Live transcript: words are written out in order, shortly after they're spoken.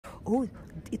Oh,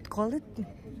 it called it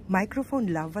microphone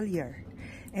lavalier.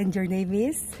 And your name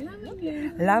is?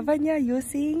 Lavanya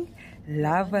using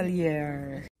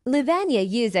lavalier. Lavanya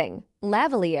using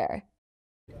lavalier.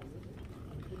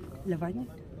 Lavanya?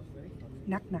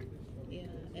 Knock knock. Yeah,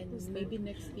 and maybe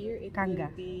next year it Kanga.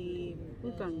 will be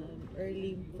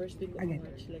early first week of Again.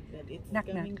 March like that. It's Knock,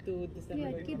 coming knock. to December.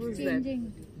 Yeah, it keeps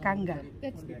changing. Kanga.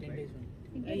 That's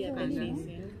Yeah, Kanga.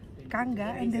 yeah. Kanga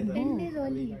and then 10 who? days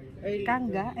early. Early.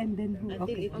 Kanga and then who? Until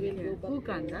Okay. it will go back. Who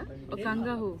Kanga? Or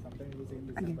Kanga who?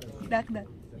 Again. Knock knock.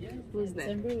 Who's that?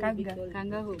 December will be Kanga. called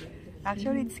Kanga who?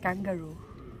 Actually, it's kangaroo.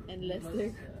 and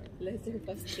lesser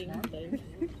fasting time.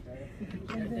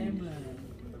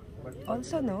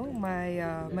 Also, no,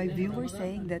 my viewers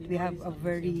saying that we have a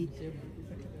very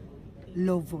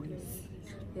low voice.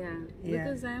 Yeah. Yeah.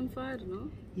 Because I am far, no?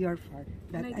 You are far.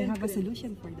 That I I can have a play.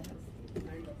 solution for that.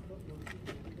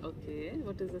 Okay.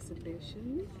 What is the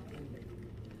solution?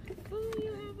 Oh,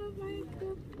 you have a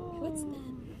microphone. What's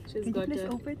that? She's Can you got please a...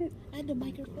 open it? And the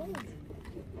microphone.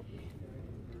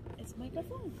 It's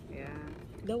microphone. Yeah.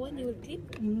 The one you will clip.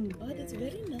 Mm. Oh, that's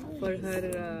very nice. For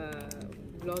her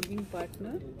vlogging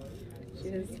partner, she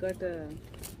has got a...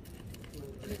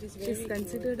 That is She's very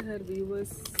considered her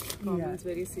viewers' comments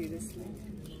very seriously.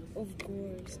 Of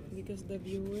course, because the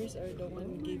viewers are the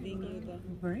one giving you the.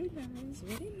 Very nice. It's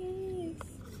very nice.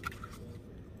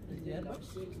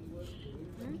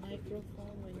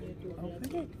 Microphone when you do Open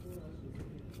vlogging. it.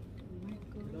 Oh my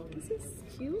god. This is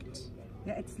cute.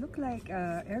 Yeah, it's look like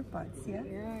AirPods. Yeah.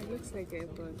 Yeah, it looks like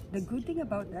AirPods. The good thing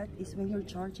about that is when you're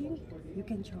charging, you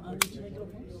can charge.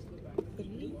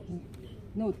 Three?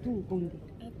 No, two only.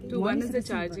 One is the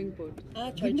receiver. charging port.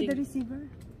 Give me the receiver.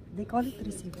 They call it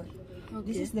receiver.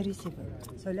 This Okay. is the receiver.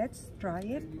 So let's try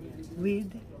it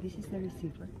with. This is the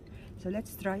receiver. So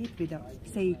let's try it without.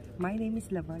 Say, my name is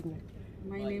Lavanya.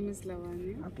 My name is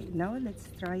Lavanya. Okay, now let's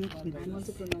try it with I'm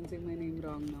also this. pronouncing my name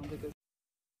wrong now because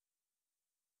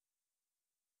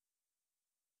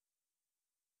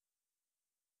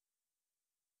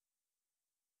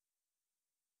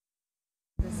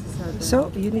this is how the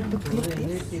So you need to click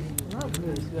this.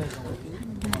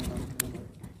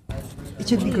 It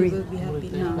should be You green. will be happy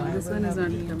no, now. this one is not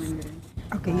coming green.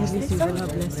 Okay, use this one.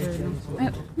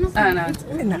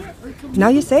 No. Now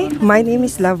you say, my name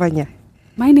is Lavanya.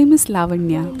 My name is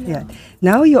Lavanya. Yeah.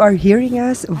 Now you are hearing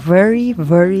us very,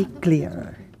 very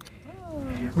clear.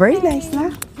 Very nice,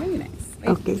 lah. Very nice.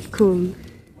 Okay, cool.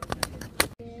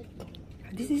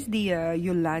 This is the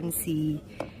ulanzi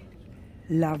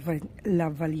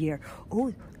lavalier.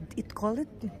 Oh, it called it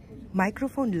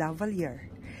microphone lavalier.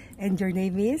 And your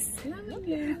name is?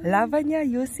 Lavanya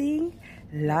using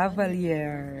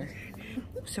lavalier.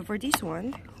 So for this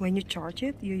one, when you charge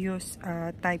it, you use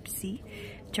type C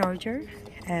charger,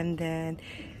 and then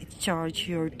it charge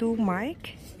your two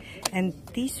mic. And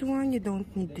this one you don't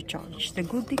need to charge. The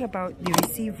good thing about the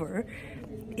receiver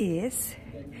is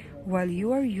while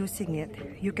you are using it,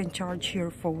 you can charge your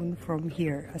phone from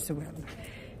here as well.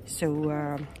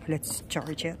 So let's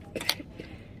charge it.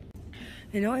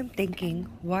 You know, I'm thinking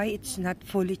why it's not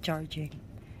fully charging.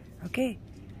 Okay,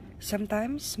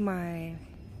 sometimes my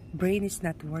brain is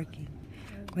not working.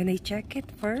 When I check it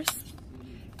first,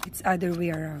 it's other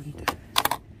way around.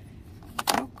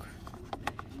 Look,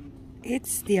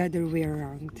 it's the other way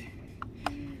around.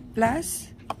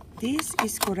 Plus, this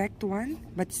is correct one,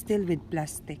 but still with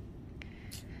plastic.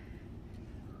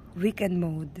 Weekend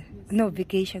mode. No,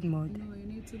 vacation mode. No, you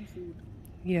need some food.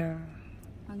 Yeah.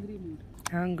 Hungry mood.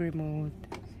 Hungry mode.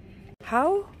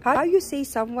 How you say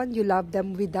someone you love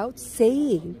them without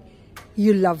saying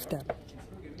you love them?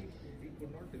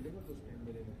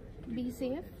 Be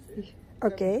safe.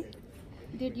 Okay.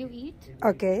 Did you eat?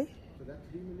 Okay.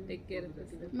 Take care of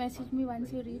yourself. Message me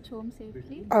once you reach home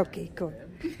safely. Okay, good.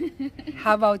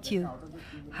 How about you?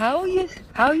 How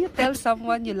you tell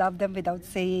someone you love them without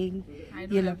saying I you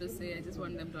don't love have to say, I just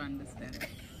want them to understand.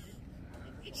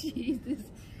 She is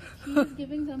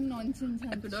giving some nonsense.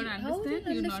 If you don't How will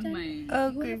understand, you're not my...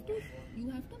 Okay. You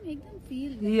have to make them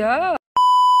feel. Yeah.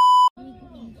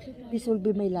 This will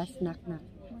be my last knock knock.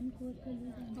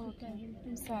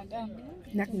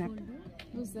 Knock knock.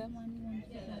 Who's that?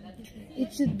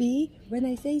 It should be when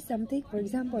I say something, for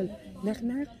example, knock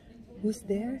knock, who's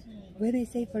there? When I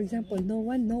say, for example, no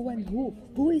one,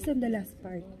 who is on the last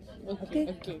part? Okay?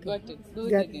 Okay, got it. Do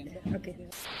it Got again. it. Okay.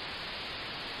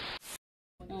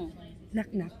 Oh,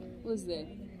 Knock knock. who's there?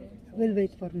 We'll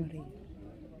wait for Maria.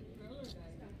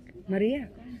 Maria,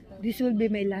 this will be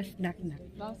my last knock knock.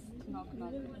 Last. knock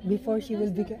knock. Before she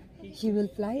will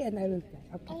fly and I will fly.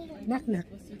 Okay. Knock knock.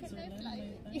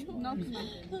 Knock knock.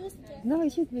 No,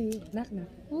 it should be knock knock.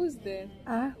 Who's there?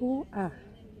 Ah who ah.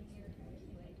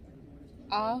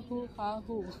 Ahu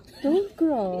ahu. Don't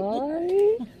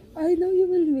cry. I know you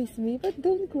will miss me, but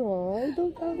don't cry.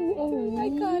 Don't ahu ahu. I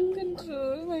can't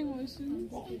control my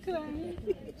emotions. I'm crying.